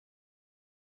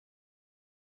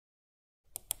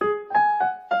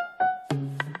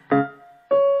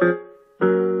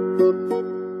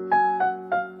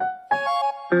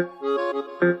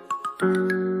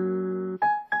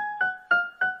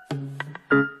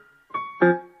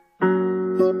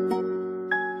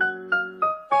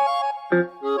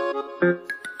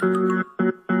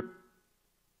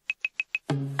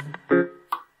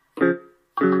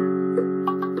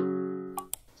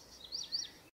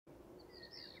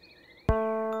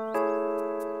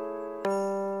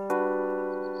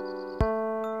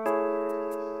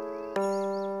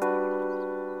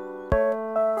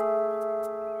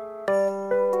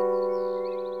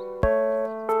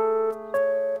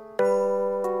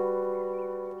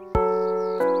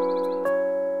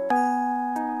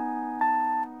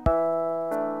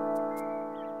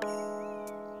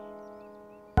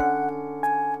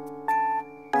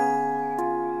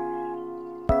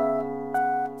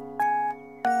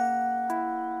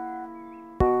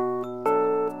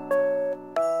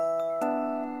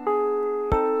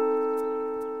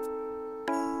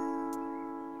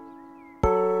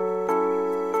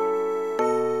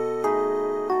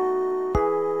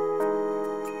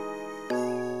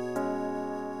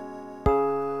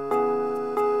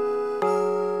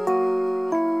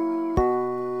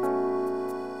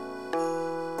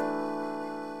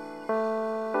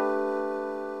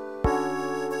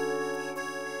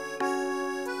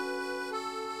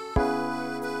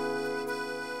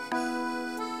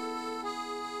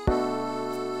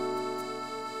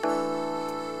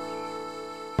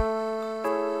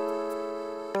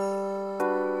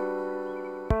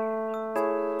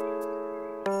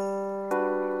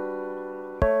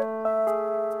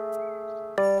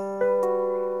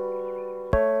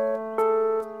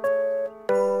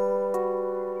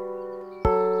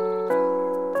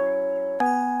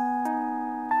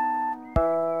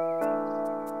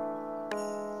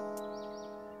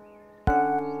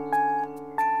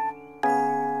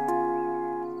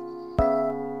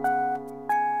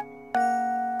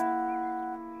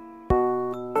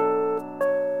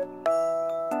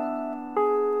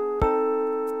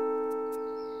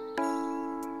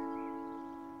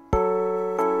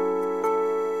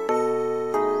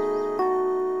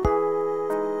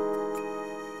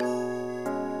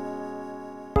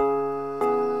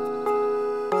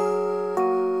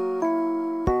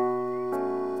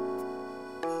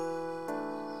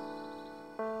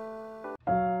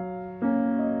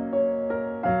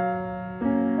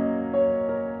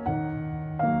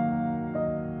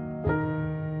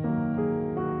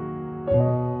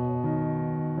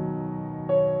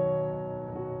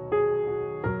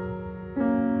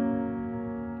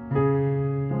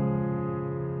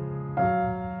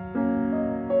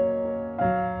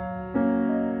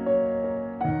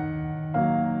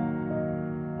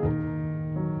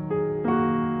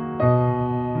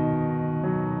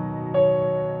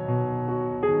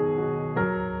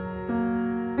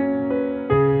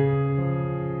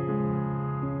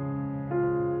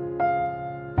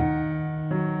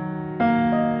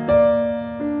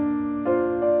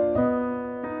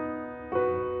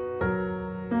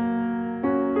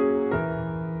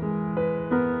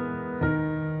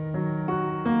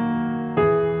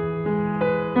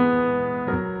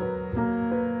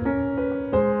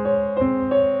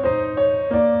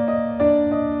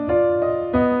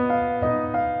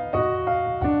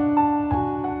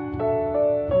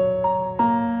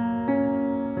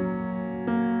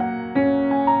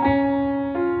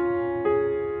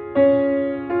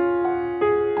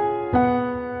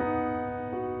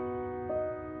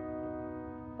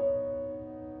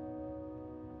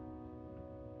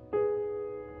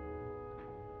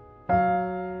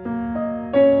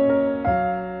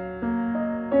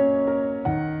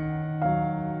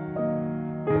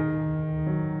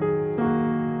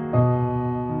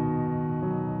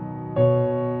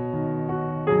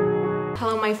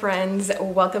Hello my friends,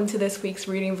 welcome to this week's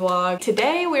reading vlog.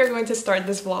 Today we are going to start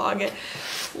this vlog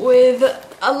with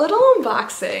a little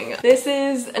unboxing. This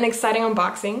is an exciting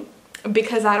unboxing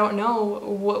because I don't know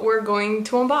what we're going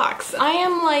to unbox. I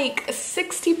am like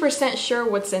 60% sure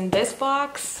what's in this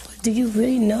box. Do you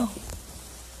really know?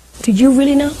 Do you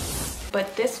really know?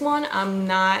 But this one I'm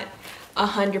not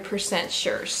 100%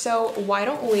 sure. So why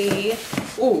don't we,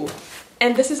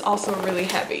 and this is also really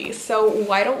heavy. So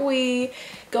why don't we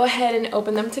go ahead and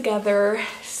open them together,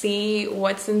 see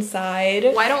what's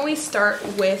inside. Why don't we start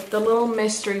with the little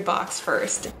mystery box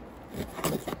first?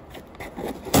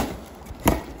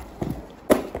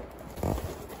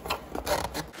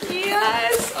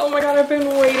 Yes! Oh my god, I've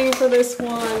been waiting for this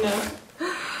one.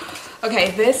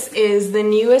 Okay, this is the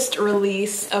newest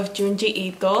release of Junji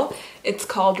Ito. It's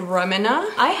called Remina.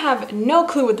 I have no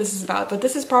clue what this is about, but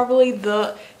this is probably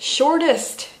the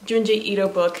shortest Junji Ito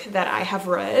book that I have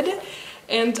read.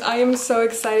 And I am so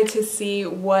excited to see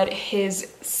what his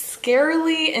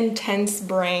scarily intense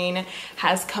brain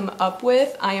has come up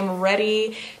with. I am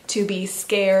ready to be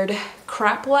scared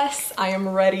crapless. I am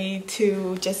ready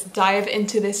to just dive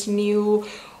into this new,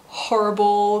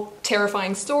 horrible,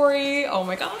 terrifying story. Oh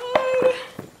my god.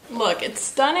 Look, it's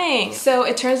stunning. So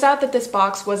it turns out that this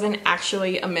box wasn't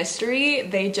actually a mystery.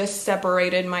 They just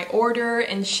separated my order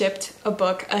and shipped a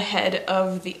book ahead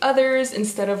of the others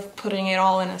instead of putting it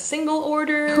all in a single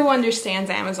order. Who understands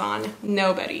Amazon?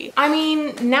 Nobody. I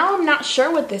mean, now I'm not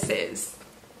sure what this is.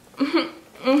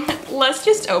 Let's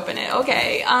just open it.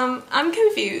 Okay, I'm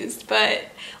confused, but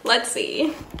let's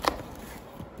see.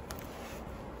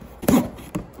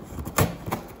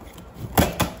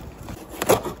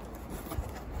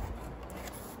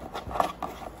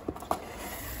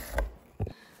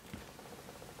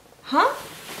 Huh?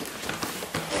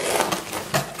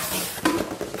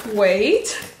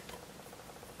 Wait.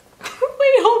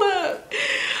 Wait, hold up.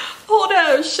 Hold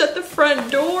up, shut the front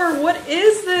door. What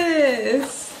is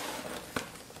this?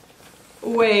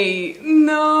 Wait,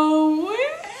 no,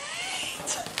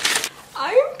 wait.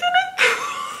 I'm gonna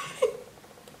cry.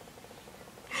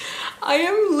 I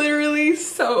am literally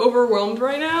so overwhelmed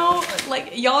right now.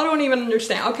 Like, y'all don't even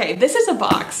understand. Okay, this is a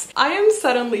box. I am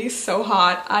suddenly so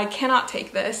hot. I cannot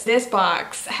take this. This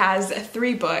box has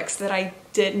 3 books that I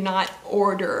did not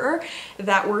order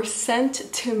that were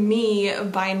sent to me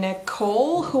by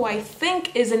Nicole, who I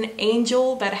think is an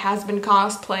angel that has been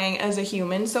cosplaying as a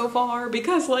human so far,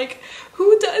 because like,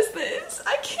 who does this?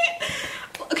 I can't.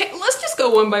 Okay, let's just go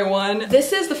one by one.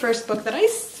 This is the first book that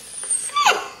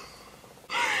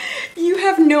You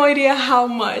have no idea how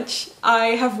much I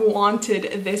have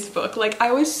wanted this book. Like,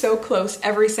 I was so close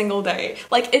every single day.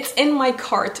 Like, it's in my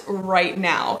cart right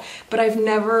now, but I've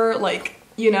never, like,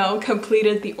 you know,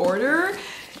 completed the order.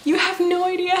 You have no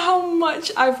idea how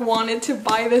much I've wanted to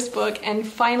buy this book and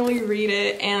finally read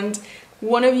it, and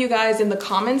one of you guys in the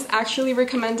comments actually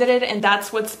recommended it, and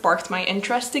that's what sparked my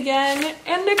interest again,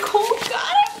 and Nicole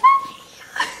got it for me.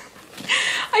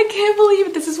 I can't believe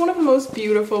it. This is one of the most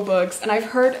beautiful books, and I've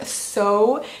heard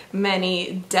so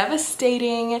many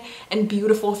devastating and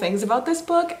beautiful things about this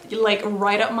book, like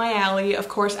right up my alley. Of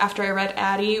course, after I read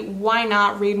Addie, why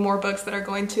not read more books that are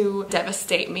going to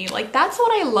devastate me? Like, that's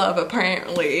what I love,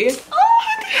 apparently.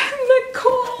 Oh,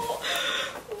 Nicole.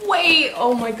 Wait,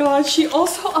 oh my god, she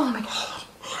also, oh my god.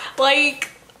 Like,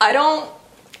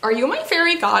 are you my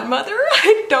fairy godmother?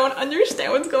 I don't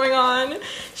understand what's going on.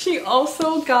 She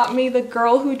also got me The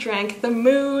Girl Who Drank the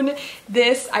Moon.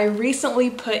 This I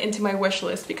recently put into my wish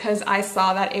list because I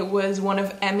saw that it was one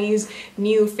of Emmy's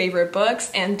new favorite books,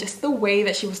 and just the way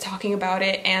that she was talking about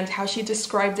it and how she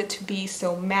described it to be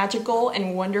so magical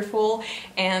and wonderful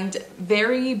and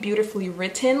very beautifully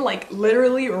written, like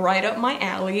literally right up my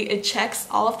alley. It checks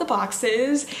all of the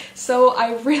boxes. So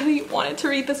I really wanted to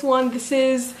read this one. This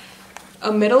is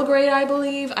a middle grade, I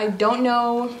believe. I don't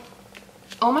know.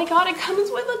 Oh my god, it comes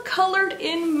with a colored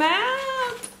in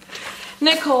map.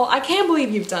 Nicole, I can't believe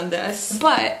you've done this.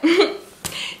 But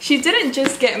she didn't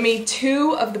just get me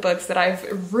 2 of the books that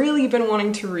I've really been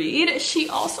wanting to read. She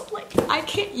also, like, I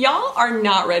can't, y'all are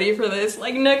not ready for this.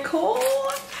 Like, Nicole.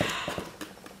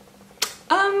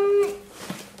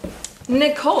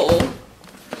 Nicole.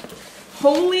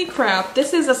 Holy crap,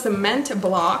 this is a cement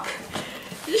block.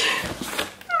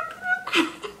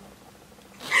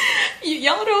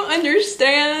 Y'all don't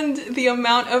understand the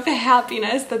amount of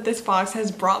happiness that this box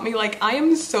has brought me. Like, I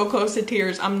am so close to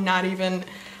tears. I'm not even,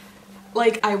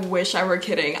 like, I wish I were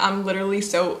kidding. I'm literally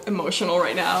so emotional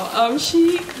right now.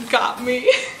 She got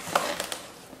me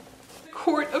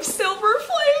Court of Silver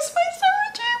Flames by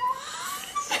Sarah J.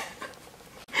 Maas.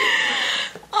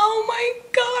 Oh my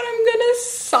god, I'm gonna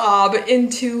sob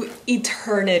into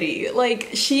eternity.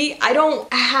 Like,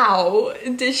 how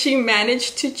did she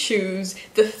manage to choose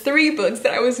the 3 books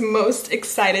that I was most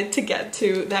excited to get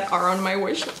to that are on my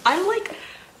wish list? I'm like,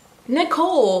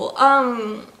 Nicole,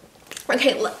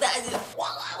 okay, lipstick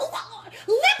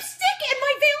and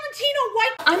my Valentino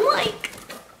white. I'm like,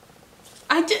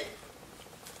 I just,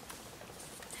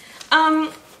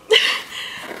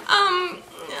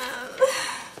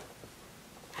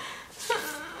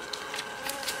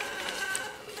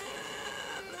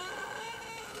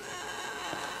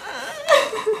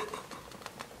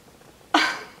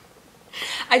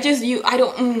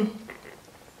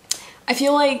 I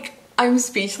feel like I'm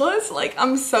speechless. Like,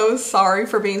 I'm so sorry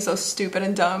for being so stupid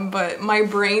and dumb, but my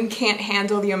brain can't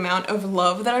handle the amount of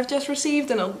love that I've just received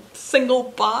in a single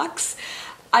box.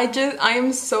 I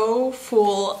am so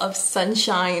full of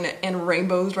sunshine and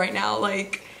rainbows right now.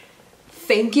 Like,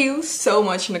 thank you so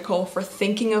much, Nicole, for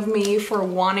thinking of me, for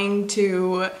wanting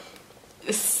to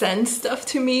send stuff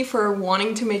to me, for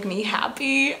wanting to make me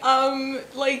happy.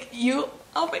 Like, you,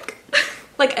 oh my god.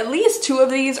 Like at least 2 of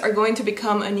these are going to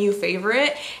become a new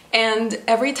favorite, and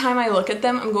every time I look at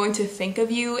them, I'm going to think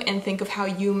of you and think of how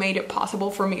you made it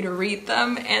possible for me to read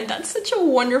them, and that's such a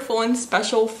wonderful and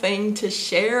special thing to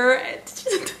share. It's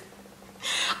just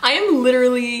I am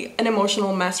literally an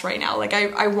emotional mess right now. Like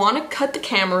I want to cut the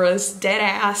cameras dead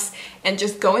ass and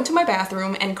just go into my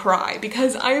bathroom and cry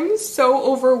because I'm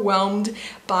so overwhelmed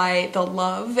by the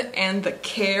love and the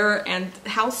care and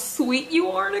how sweet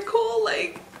you are, Nicole.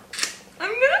 Like I'm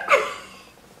gonna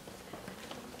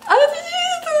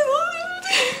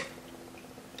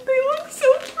they look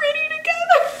so pretty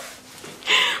together.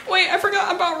 Wait, I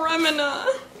forgot about Remina.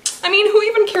 I mean, who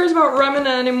even cares about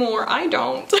Remina anymore? I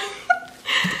don't.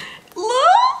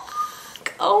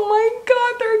 Look! Oh my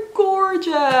god, they're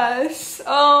gorgeous.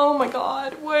 Oh my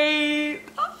god, wait.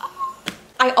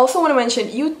 I also want to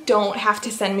mention, you don't have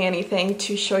to send me anything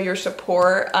to show your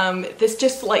support. This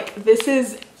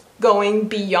is going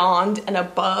beyond and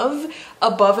above.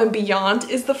 Above and beyond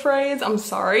is the phrase, I'm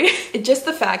sorry. It's just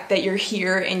the fact that you're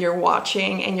here and you're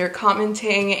watching and you're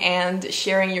commenting and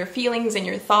sharing your feelings and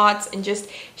your thoughts and just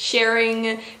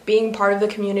sharing, being part of the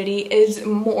community is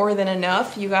more than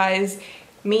enough. You guys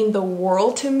mean the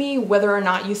world to me, whether or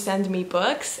not you send me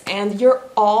books, and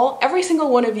every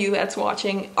single one of you that's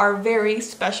watching are very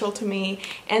special to me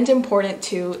and important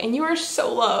too, and you are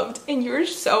so loved and you're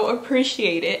so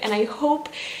appreciated, and I hope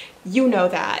you know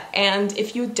that. And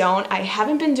if you don't, I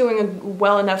haven't been doing a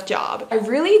well enough job. I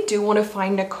really do want to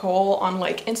find Nicole on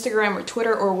like Instagram or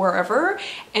Twitter or wherever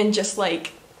and just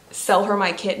like sell her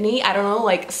my kidney. I don't know,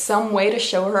 like some way to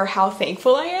show her how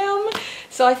thankful I am.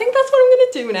 So I think that's what I'm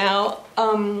gonna do now.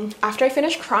 After I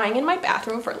finish crying in my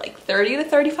bathroom for like 30 to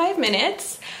 35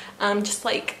 minutes, just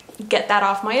like get that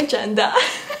off my agenda.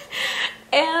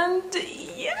 And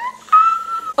yeah.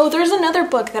 Oh, there's another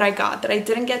book that I got that I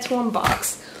didn't get to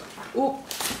unbox. Ooh.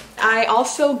 I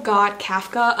also got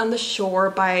Kafka on the Shore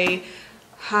by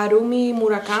Haruki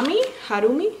Murakami,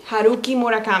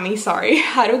 sorry.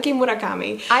 Haruki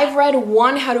Murakami. I've read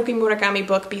one Haruki Murakami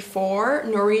book before,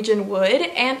 Norwegian Wood,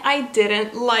 and I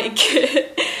didn't like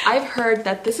it. I've heard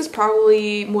that this is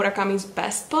probably Murakami's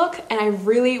best book, and I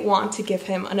really want to give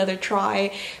him another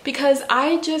try because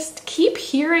I just keep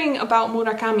hearing about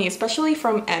Murakami, especially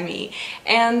from Emmy,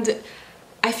 and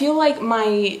I feel like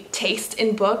my taste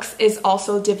in books is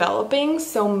also developing,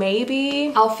 so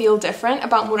maybe I'll feel different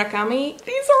about Murakami.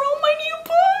 These are all my new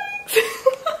books!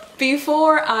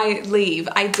 Before I leave,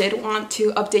 I did want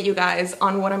to update you guys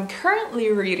on what I'm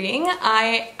currently reading.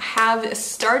 I have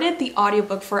started the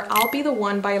audiobook for I'll Be the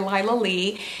One by Lila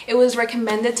Lee. It was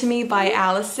recommended to me by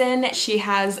Allison. She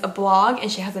has a blog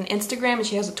and she has an Instagram and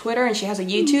she has a Twitter and she has a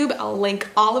YouTube. I'll link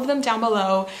all of them down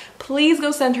below. Please go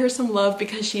send her some love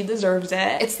because she deserves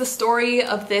it. It's the story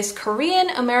of this Korean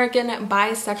American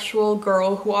bisexual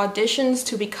girl who auditions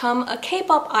to become a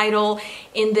K-pop idol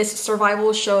in this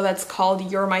survival show that's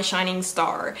called You're My Shining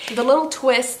Star. The little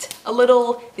twist, a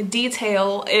little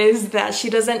detail is that she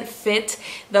doesn't fit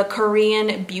the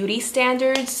Korean beauty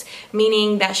standards,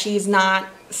 meaning that she's not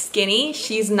skinny,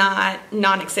 she's not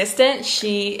non-existent,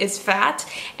 she is fat,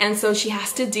 and so she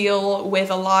has to deal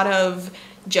with a lot of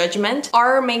judgment.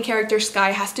 Our main character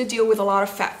Sky has to deal with a lot of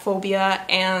fat phobia,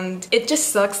 and it just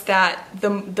sucks that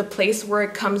the place where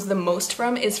it comes the most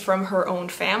from is from her own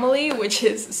family, which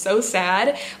is so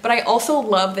sad. But I also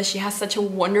love that she has such a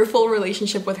wonderful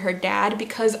relationship with her dad,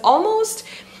 because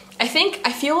I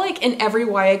feel like in every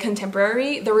YA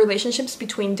contemporary, the relationships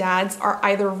between dads are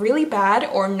either really bad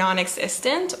or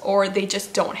non-existent, or they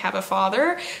just don't have a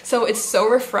father. So it's so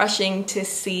refreshing to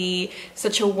see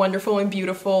such a wonderful and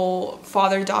beautiful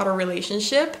father-daughter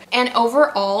relationship. And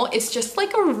overall, it's just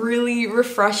like a really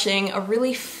refreshing, a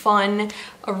really fun,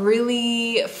 a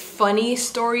really funny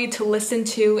story to listen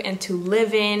to and to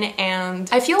live in, and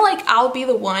I feel like I'll Be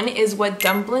the One is what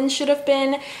Dumplin' should have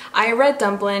been. I read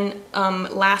Dumplin'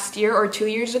 last year or 2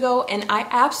 years ago, and I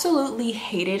absolutely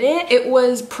hated it. It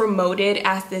was promoted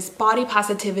as this body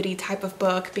positivity type of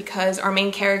book because our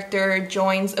main character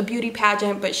joins a beauty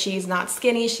pageant, but she's not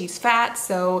skinny, she's fat,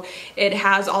 so it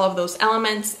has all of those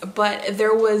elements, but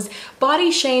there was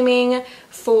body shaming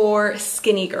for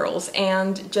skinny girls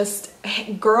and just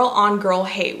girl on girl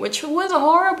hate, which was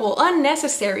horrible,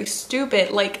 unnecessary,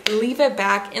 stupid, like leave it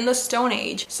back in the Stone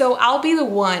Age. So I'll Be the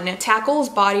One tackles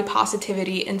body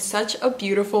positivity in such a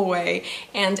beautiful way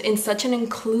and in such an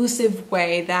inclusive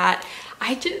way that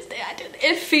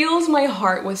it fills my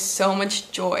heart with so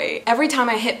much joy. Every time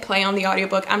I hit play on the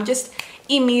audiobook, I'm just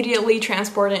immediately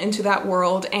transported into that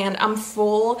world, and I'm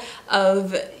full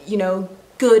of, you know,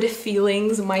 good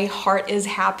feelings. My heart is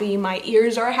happy, my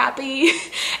ears are happy.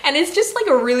 And it's just like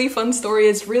a really fun story.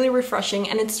 It's really refreshing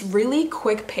and it's really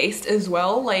quick paced as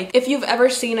well. Like if you've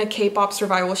ever seen a K-pop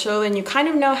survival show, then you kind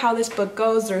of know how this book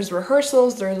goes. There's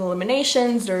rehearsals, there's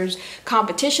eliminations, there's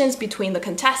competitions between the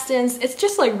contestants. It's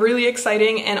just like really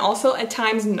exciting and also at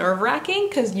times nerve-wracking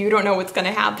because you don't know what's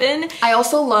gonna happen. I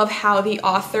also love how the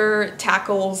author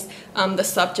tackles the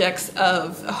subjects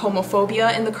of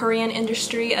homophobia in the Korean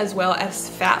industry, as well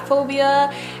as fat phobia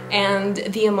and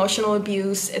the emotional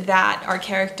abuse that our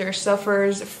character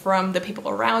suffers from the people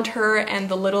around her and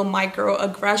the little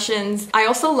microaggressions. I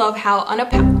also love how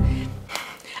unapologetic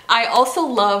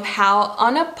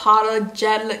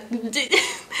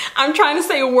I'm trying to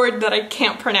say a word that I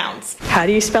can't pronounce. How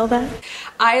do you spell that?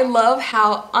 I love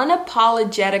how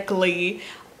unapologetically,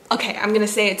 okay, I'm gonna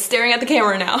say it staring at the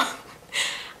camera now.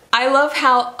 I love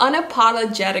how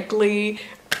unapologetically,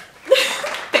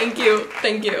 thank you.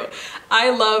 I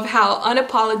love how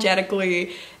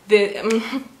unapologetically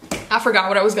I forgot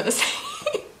what I was gonna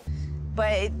say.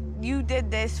 But you did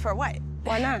this for what?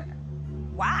 Why not?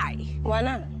 Why? Why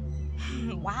not?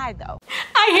 Why though?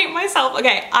 I hate myself.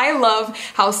 Okay, I love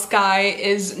how Sky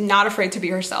is not afraid to be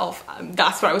herself.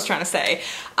 That's what I was trying to say.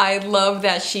 I love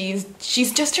that she's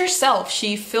just herself.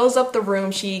 She fills up the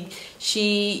room. She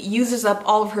uses up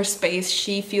all of her space.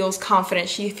 She feels confident.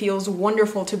 She feels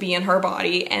wonderful to be in her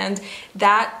body, and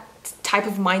that type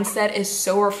of mindset is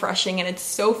so refreshing and it's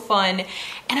so fun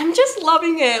and I'm just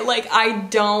loving it. Like I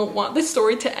don't want the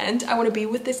story to end. I want to be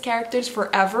with these characters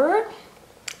forever.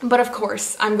 But of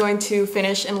course, I'm going to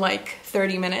finish in like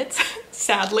 30 minutes,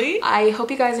 sadly. I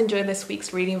hope you guys enjoyed this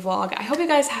week's reading vlog. I hope you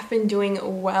guys have been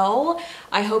doing well.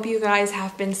 I hope you guys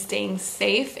have been staying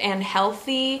safe and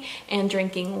healthy and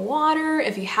drinking water.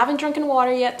 If you haven't drinking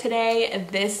water yet today,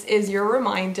 this is your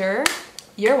reminder.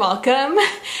 You're welcome.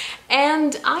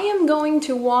 And I am going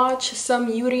to watch some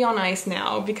Yuri on Ice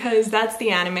now because that's the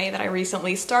anime that I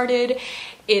recently started.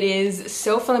 It is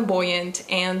so flamboyant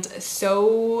and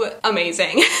so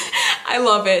amazing. I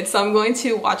love it. So I'm going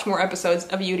to watch more episodes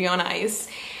of Yuri on Ice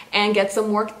and get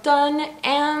some work done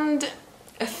and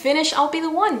finish I'll Be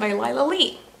the One by Lila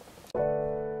Lee.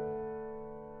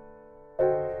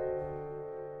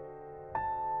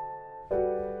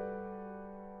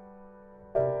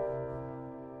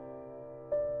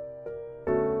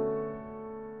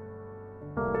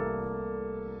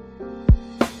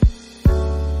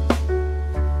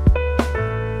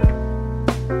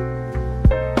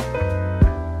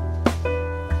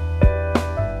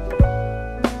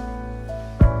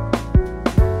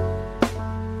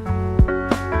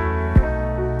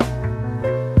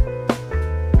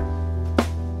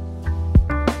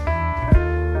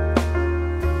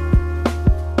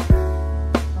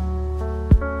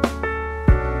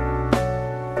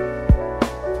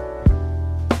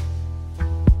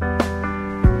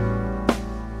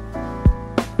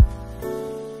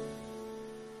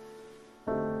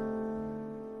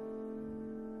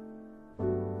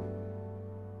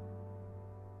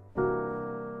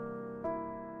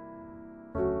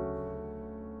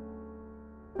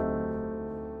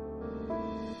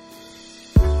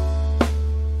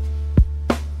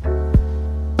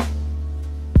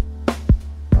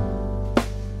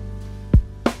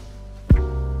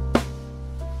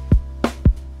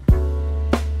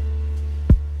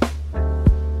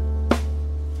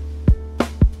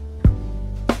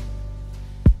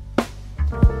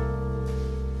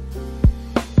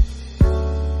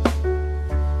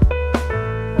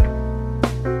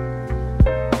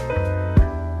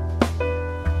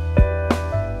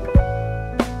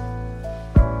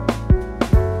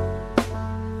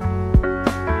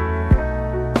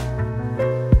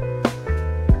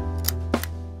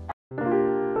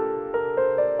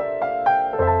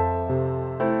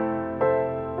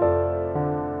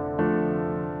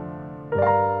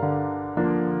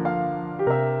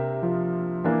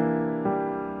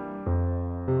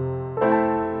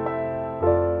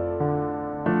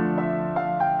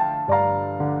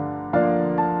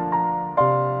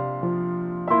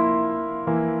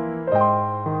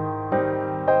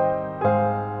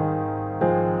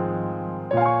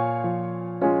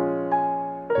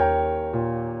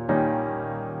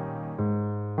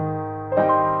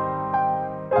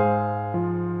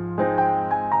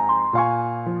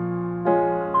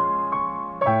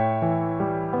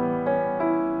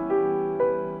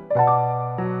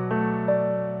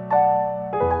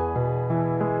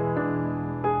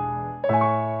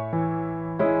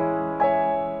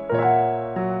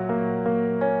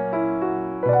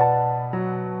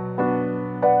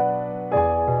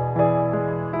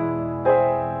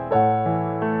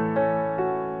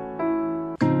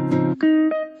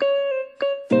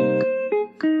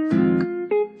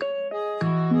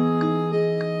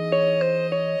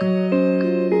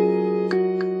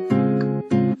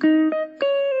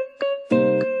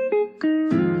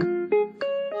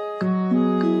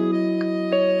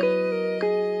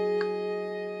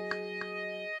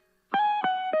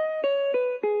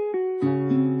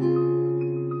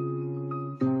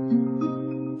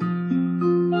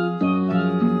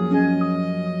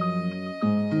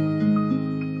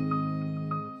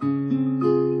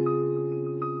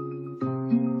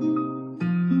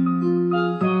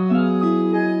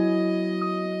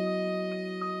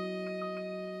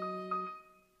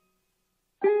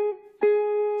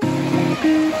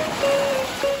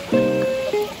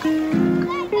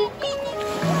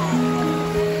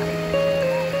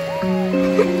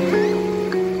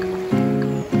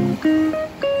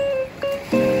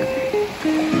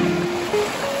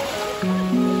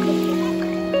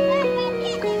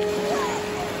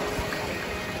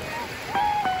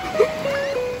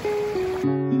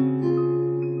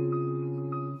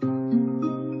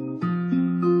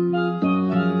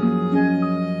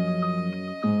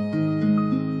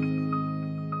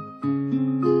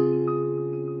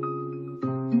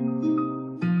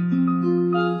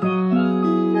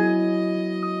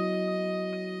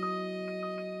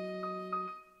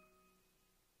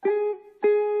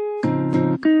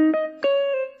 I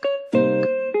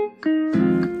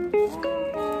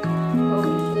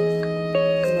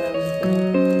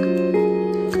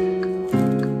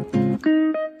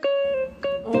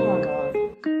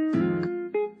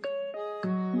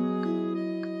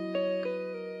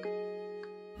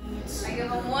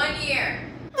give him 1 year.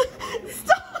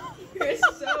 Stop! You're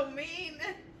so mean.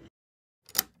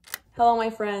 Hello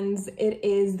my friends, it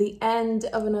is the end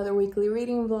of another weekly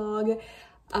reading vlog.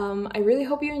 I really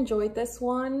hope you enjoyed this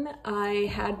one. I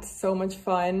had so much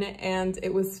fun and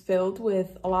it was filled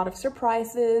with a lot of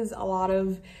surprises, a lot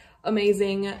of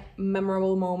amazing,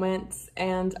 memorable moments,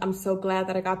 and I'm so glad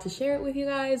that I got to share it with you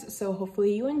guys. So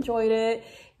hopefully you enjoyed it.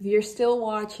 If you're still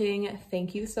watching,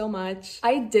 thank you so much.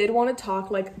 I did want to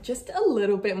talk like just a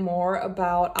little bit more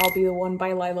about I'll Be the One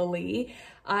by Lila Lee.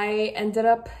 I ended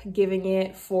up giving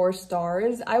it 4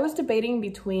 stars. I was debating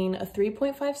between a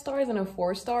 3.5 stars and a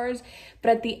 4 stars, but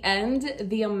at the end,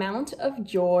 the amount of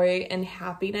joy and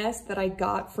happiness that I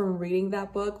got from reading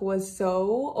that book was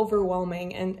so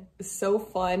overwhelming and so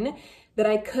fun that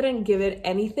I couldn't give it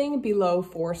anything below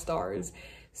 4 stars.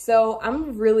 So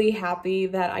I'm really happy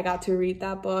that I got to read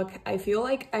that book. I feel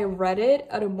like I read it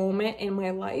at a moment in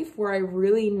my life where I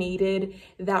really needed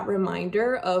that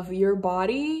reminder of your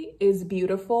body is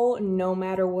beautiful no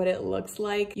matter what it looks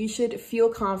like. You should feel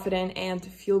confident and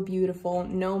feel beautiful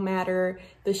no matter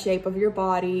the shape of your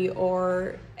body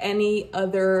or any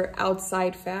other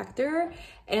outside factor.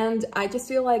 And I just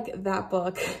feel like that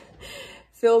book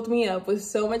filled me up with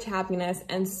so much happiness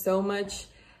and so much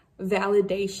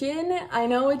validation. I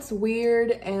know it's weird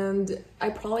and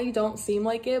I probably don't seem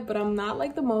like it, but I'm not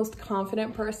like the most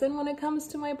confident person when it comes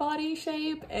to my body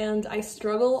shape, and I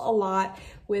struggle a lot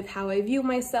with how I view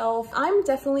myself. I'm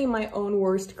definitely my own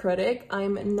worst critic.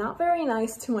 I'm not very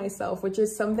nice to myself, which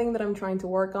is something that I'm trying to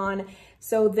work on.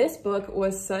 So this book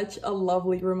was such a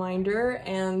lovely reminder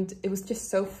and it was just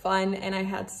so fun and I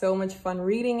had so much fun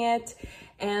reading it.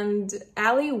 And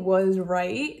Allie was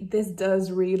right. This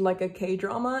does read like a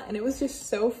K-drama and it was just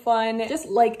so fun. Just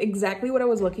like exactly what I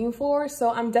was looking for.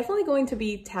 So I'm definitely going to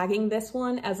be tagging this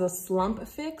one as a slump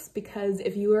fix, because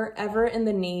if you are ever in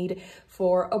the need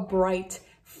for a bright,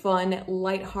 fun,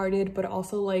 lighthearted, but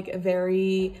also like a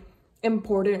very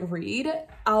important read,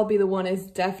 I'll Be the One is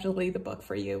definitely the book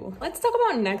for you. Let's talk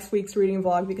about next week's reading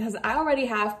vlog, because I already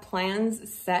have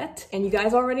plans set and you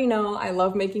guys already know I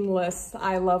love making lists.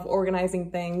 I love organizing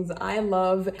things. I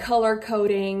love color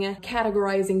coding,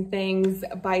 categorizing things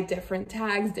by different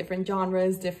tags, different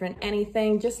genres, different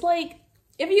anything. Just like,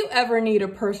 if you ever need a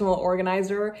personal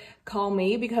organizer, call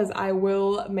me because I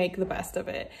will make the best of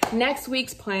it. Next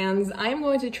week's plans, I'm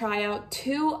going to try out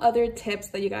 2 other tips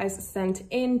that you guys sent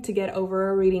in to get over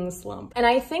a reading slump. And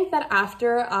I think that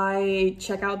after I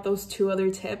check out those 2 other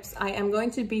tips, I am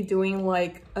going to be doing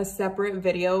like a separate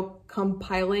video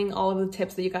compiling all of the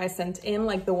tips that you guys sent in,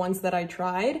 like the ones that I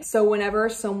tried. So whenever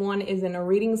someone is in a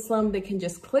reading slump, they can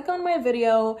just click on my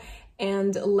video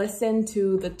and listen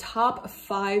to the top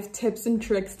 5 tips and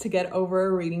tricks to get over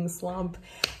a reading slump.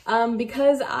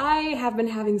 Because I have been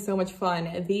having so much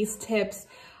fun. These tips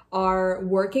are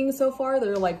working so far.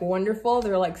 They're like wonderful.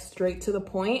 They're like straight to the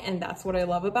point, and that's what I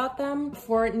love about them.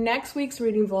 For next week's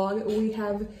reading vlog, we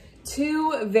have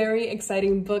 2 very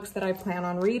exciting books that I plan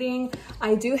on reading.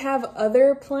 I do have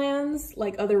other plans,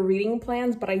 like other reading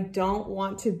plans, but I don't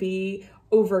want to be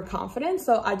overconfident.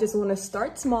 So I just want to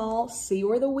start small, see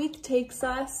where the week takes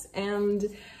us, and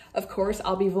of course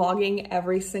I'll be vlogging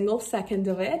every single second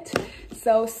of it.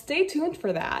 So stay tuned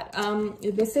for that. I'm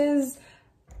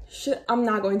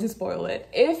not going to spoil it.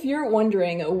 If you're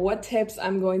wondering what tips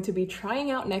I'm going to be trying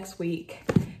out next week,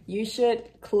 you should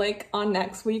click on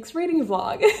next week's reading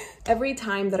vlog. Every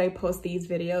time that I post these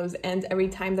videos and every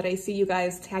time that I see you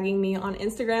guys tagging me on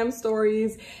Instagram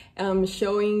stories,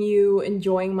 showing you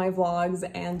enjoying my vlogs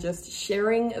and just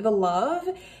sharing the love,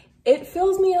 it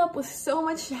fills me up with so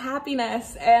much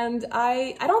happiness. And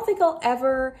I don't think I'll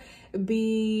ever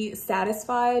be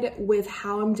satisfied with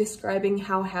how I'm describing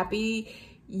how happy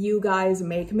you guys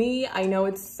make me. I know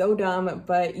it's so dumb,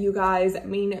 but you guys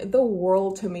mean the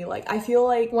world to me. Like, I feel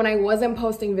like when I wasn't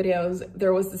posting videos,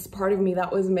 there was this part of me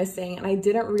that was missing, and I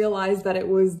didn't realize that it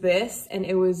was this and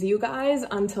it was you guys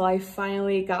until I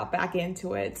finally got back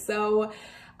into it. So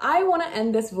I want to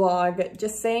end this vlog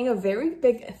just saying a very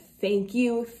big thank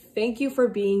you. Thank you for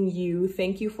being you.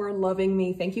 Thank you for loving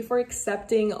me. Thank you for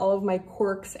accepting all of my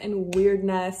quirks and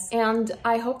weirdness. And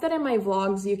I hope that in my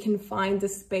vlogs, you can find a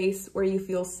space where you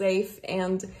feel safe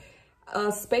and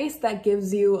a space that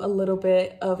gives you a little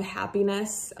bit of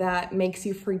happiness that makes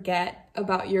you forget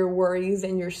about your worries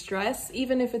and your stress,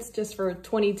 even if it's just for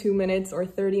 22 minutes or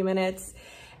 30 minutes.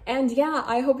 And yeah,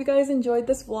 I hope you guys enjoyed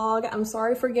this vlog. I'm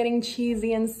sorry for getting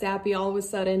cheesy and sappy all of a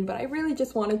sudden, but I really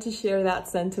just wanted to share that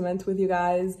sentiment with you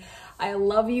guys. I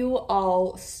love you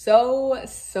all so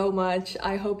much.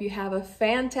 I hope you have a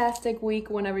fantastic week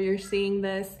whenever you're seeing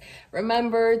this.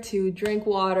 Remember to drink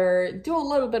water, do a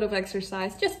little bit of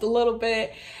exercise, just a little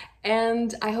bit.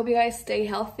 And I hope you guys stay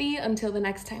healthy until the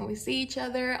next time we see each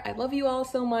other. I love you all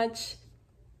so much.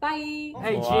 Bye.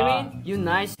 Hey Jimmy, you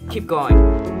nice. Keep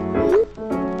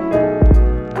going.